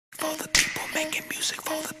making music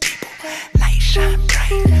for the people. Light shine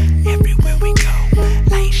bright everywhere we go.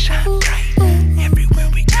 Light shine bright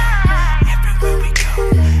everywhere we go. Everywhere we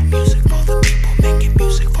go. Music for the people, making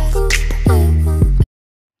music for the people.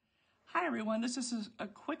 Hi everyone, this is a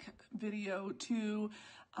quick video to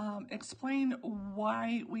explain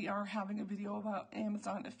why we are having a video about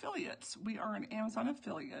Amazon affiliates. We are an Amazon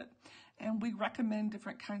affiliate and we recommend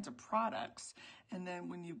different kinds of products, and then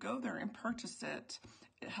when you go there and purchase it,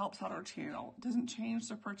 it helps out our channel. It doesn't change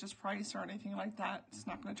the purchase price or anything like that. It's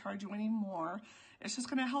not going to charge you any more. It's just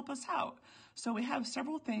going to help us out. So we have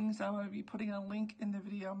several things. I'm going to be putting a link in the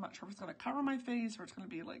video. I'm not sure if it's going to cover my face or it's going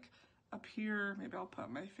to be like up here. Maybe I'll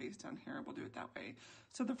put my face down here and we'll do it that way.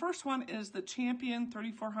 So the first one is the Champion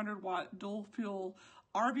 3400 watt dual fuel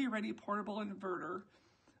RV ready portable inverter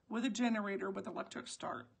with a generator with electric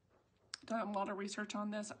start. Done a lot of research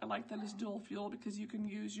on this. I like that it's dual fuel because you can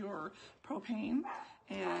use your propane,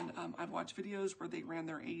 and I've watched videos where they ran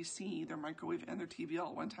their AC, their microwave, and their TV all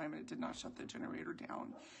at one time, and it did not shut the generator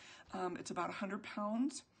down. It's about 100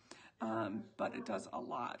 pounds, but it does a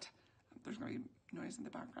lot. There's going to be noise in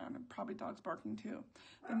the background and probably dogs barking too.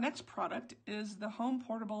 The next product is the home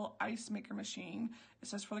portable ice maker machine. It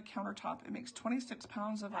says for the countertop. It makes 26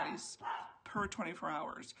 pounds of ice per 24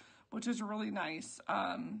 hours, which is really nice.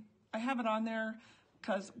 I have it on there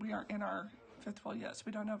because we are in our fifth wheel yet, so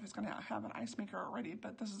we don't know if it's going to have an ice maker already,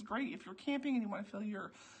 but this is great if you're camping and you want to fill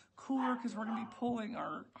your cooler, because we're going to be pulling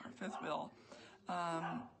our fifth wheel.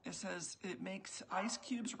 It says it makes ice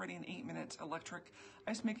cubes ready in 8 minutes. Electric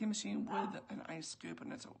ice making machine with an ice scoop,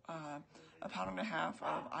 and it's a pound and a half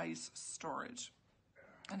of ice storage,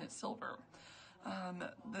 and it's silver.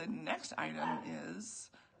 The next item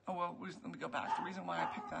is, let me go back. The reason why I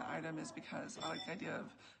picked that item is because I like the idea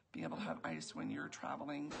of being able to have ice when you're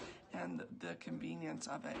traveling and the convenience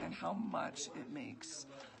of it and how much it makes.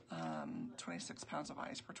 26 pounds of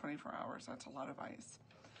ice per 24 hours. That's a lot of ice.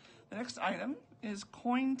 The next item is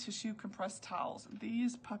coin tissue compressed towels.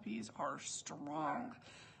 These puppies are strong.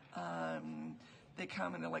 They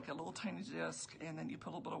come in like a little tiny disc, and then you put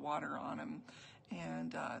a little bit of water on them,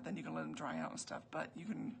 and then you can let them dry out and stuff. But you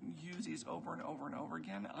can use these over and over and over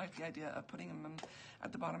again. I like the idea of putting them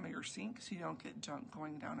at the bottom of your sink so you don't get junk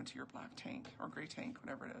going down into your black tank or gray tank,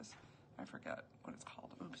 whatever it is. I forget what it's called.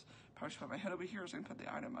 Oops. Probably should put my head over here so I can put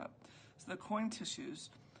the item up. So the coin tissues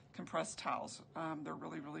compressed towels. They're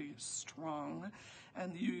really, really strong,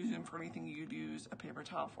 and you use them for anything you'd use a paper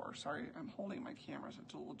towel for. Sorry, I'm holding my camera, so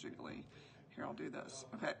it's a little jiggly. Here, I'll do this.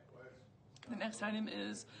 Okay. The next item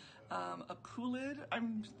is a Coolid.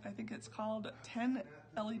 I think it's called 10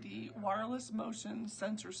 LED wireless motion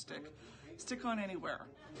sensor stick. Stick on anywhere.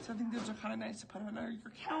 So I think those are kind of nice to put under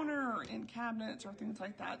your counter or in cabinets or things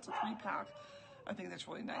like that. It's a 3-pack. I think that's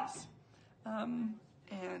really nice.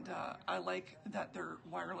 I like that they're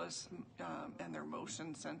wireless and they're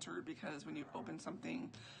motion censored, because when you open something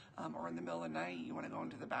or in the middle of the night, you want to go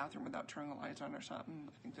into the bathroom without turning the lights on or something.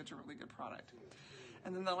 I think that's a really good product.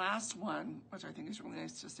 And then the last one, which I think is really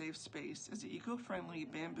nice to save space, is the eco-friendly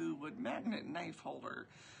bamboo wood magnet knife holder.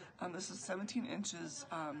 This is 17 inches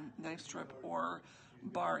knife strip or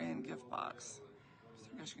bar and gift box. So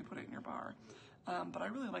I guess you can put it in your bar. But I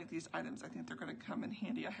really like these items. I think they're going to come in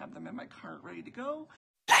handy. I have them in my cart ready to go.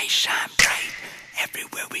 Light shine bright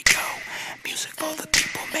everywhere we go. Music for the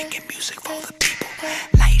people, making music for the people.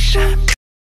 Light shine bright.